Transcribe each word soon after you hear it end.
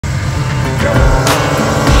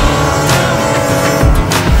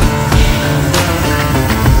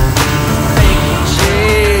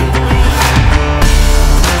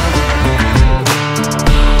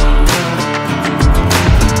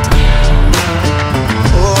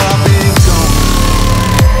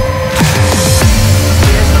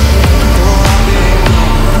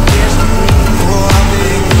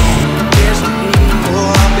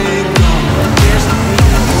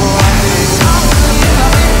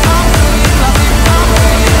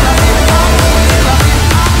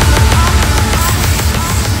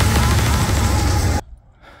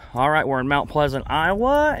right, we're in Mount Pleasant,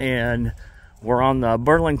 Iowa, and we're on the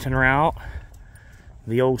Burlington route.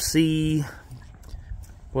 The old C,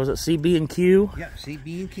 was it CB&Q? Yep,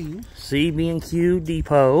 CB&Q. CB&Q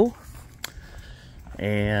depot.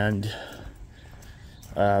 And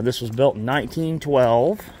this was built in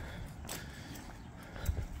 1912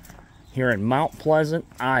 here in Mount Pleasant,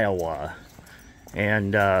 Iowa.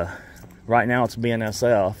 And right now it's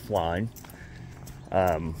BNSF line.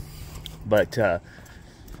 But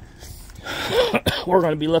we're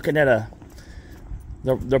going to be looking at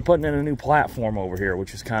they're putting in a new platform over here,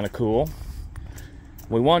 which is kind of cool.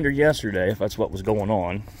 We wondered yesterday if that's what was going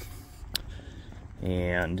on.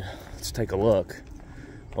 And let's take a look.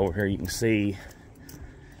 Over here you can see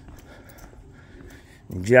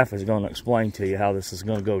Jeff is going to explain to you how this is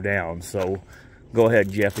going to go down. So go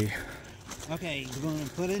ahead, Jeffy. Okay, we're going to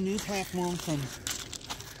put a new platform from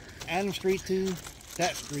Adams Street to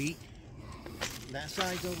that street. That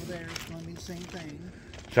side's over there. It's going to be the same thing.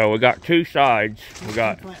 So we got two sides. We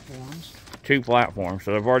got two platforms.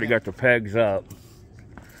 So they've already got the pegs up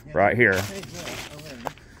right here.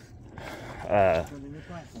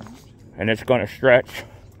 And it's going to stretch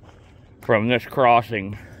from this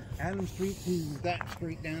crossing, Adams Street to that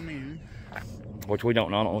street down there. Which we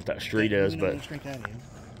don't know. I don't know what that street is, but what street that is.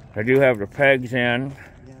 They do have the pegs in.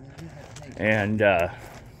 And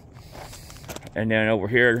then over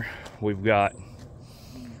here we've got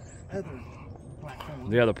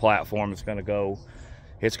the other platform is going to go,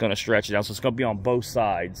 it's going to stretch it down. So it's going to be on both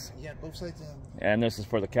sides. Yeah, both sides. And this is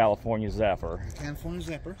for the California Zephyr. California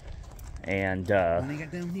Zephyr. And when they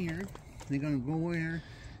get down here, they're going to go there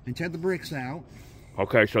and tear the bricks out.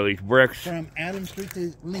 Okay, so these bricks. From Adams Street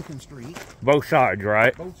to Lincoln Street. Both sides,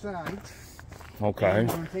 right? Both sides. Okay. And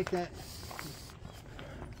we're going to take that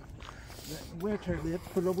wheelchair lift,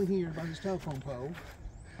 put it over here by this telephone pole.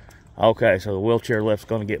 Okay, so the wheelchair lift's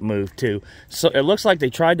going to get moved too. So it looks like they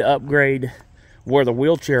tried to upgrade where the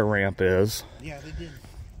wheelchair ramp is. Yeah, they did.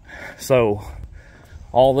 So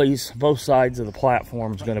all these, both sides of the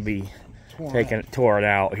platform is going to be tore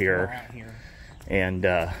out here. And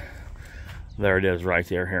there it is right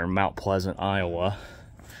there here in Mount Pleasant, Iowa.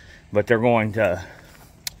 But they're going to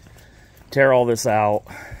tear all this out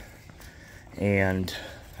and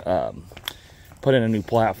put in a new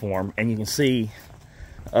platform. And you can see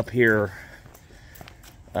up here,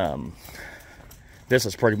 this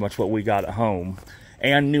is pretty much what we got at home.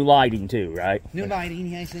 And new lighting too, right? New lighting,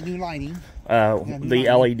 yeah, I said new lighting. The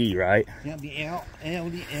LED, right? Yeah, the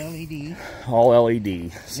LED. All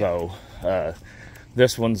LED. So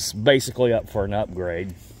this one's basically up for an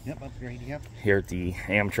upgrade. Yep, upgrade, yep. Here at the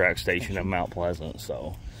Amtrak station in Mount Pleasant.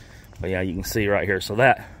 So, but yeah, you can see right here. So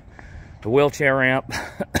that, the wheelchair ramp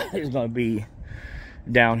is going to be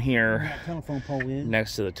down here telephone pole is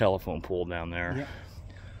next to the telephone pole down there. Yep.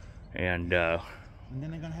 And then they're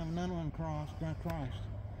going to have another one crossed.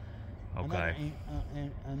 Okay.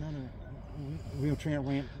 Another wheelchair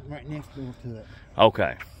ramp right next door to it.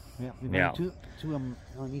 Okay. Yep, yeah. Two of them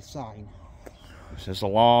on each side. It's just a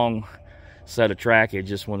long set of trackage.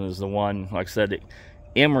 This one is the one, like I said,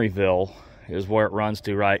 Emeryville is where it runs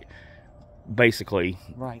to, right? Basically,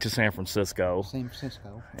 to San Francisco.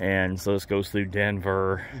 And so this goes through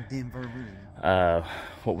Denver.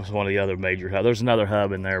 What was one of the other major hubs? There's another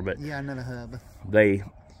hub in there, but yeah, another hub.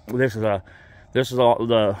 This is all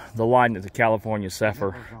the line that the California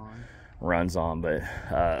Zephyr runs on. But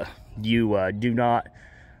you do not,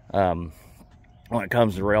 when it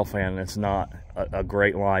comes to Railfanning, it's not a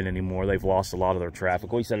great line anymore. They've lost a lot of their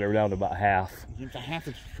traffic. We said they're down to about half. Half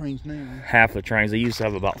the trains now. Half the trains. They used to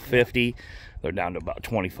have about 50. They're down to about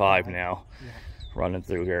 25 now, running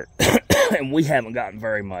through here. And we haven't gotten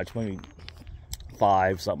very much. Maybe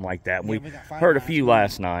 5, something like that. We heard a few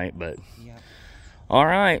last night, but all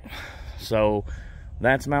right. So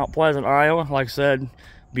that's Mount Pleasant, Iowa. Like I said,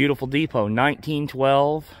 beautiful depot.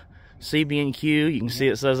 1912 CB&Q. You can see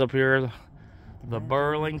it says up here the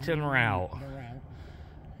Burlington route.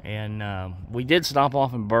 And we did stop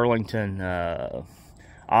off in Burlington,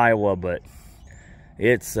 Iowa, but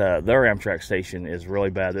it's their Amtrak station is really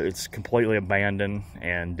bad. It's completely abandoned,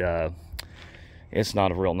 and it's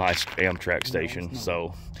not a real nice Amtrak station.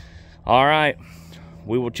 So, all right,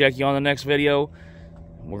 we will check you on the next video.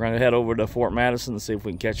 We're going to head over to Fort Madison and see if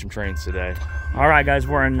we can catch some trains today. All right, guys,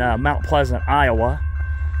 we're in Mount Pleasant, Iowa,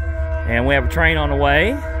 and we have a train on the way.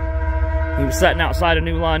 He was sitting outside of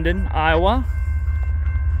New London, Iowa,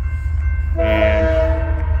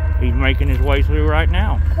 and he's making his way through right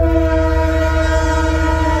now.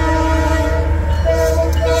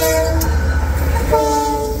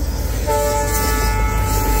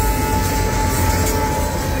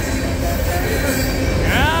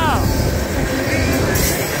 Yeah.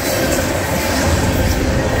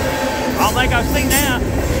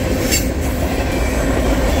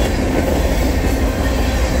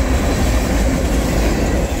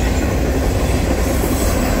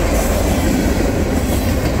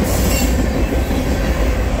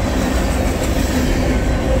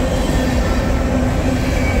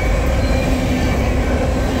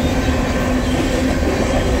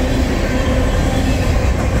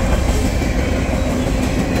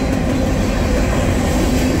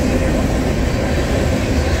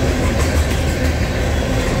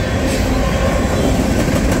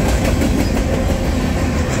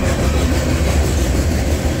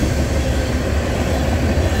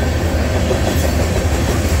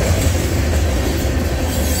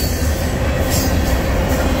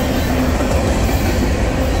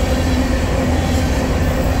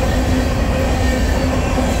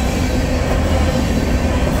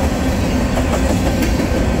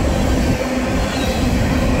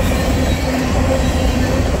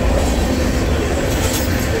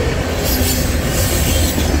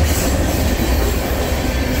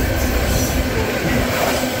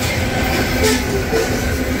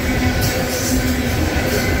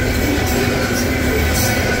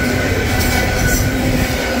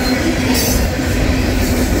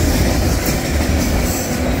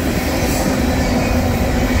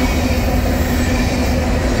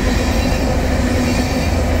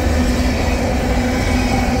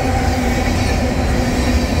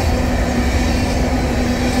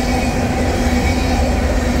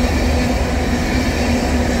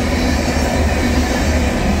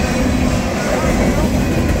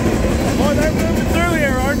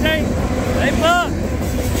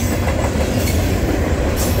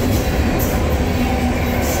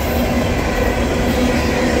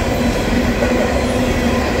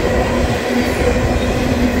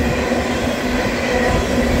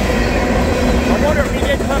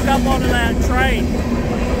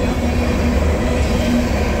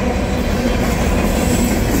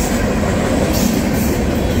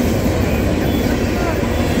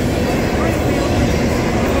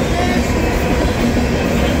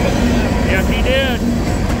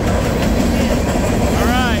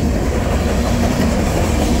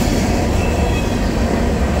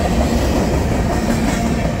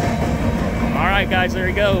 guys, there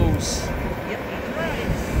he goes. Yep, that's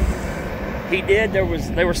right. He did. They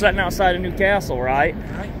were sitting outside of Newcastle, right?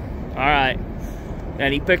 Right. All right.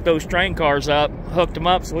 And he picked those train cars up, hooked them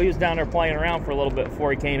up, so he was down there playing around for a little bit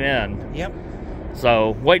before he came in. Yep.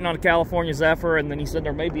 So, waiting on a California Zephyr, and then he said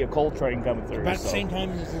there may be a coal train coming through. About the same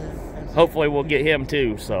time as hopefully we'll get him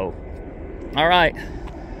too, so. All right.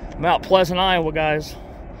 Mount Pleasant, Iowa, guys.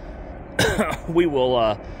 We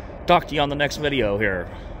will talk to you on the next video here.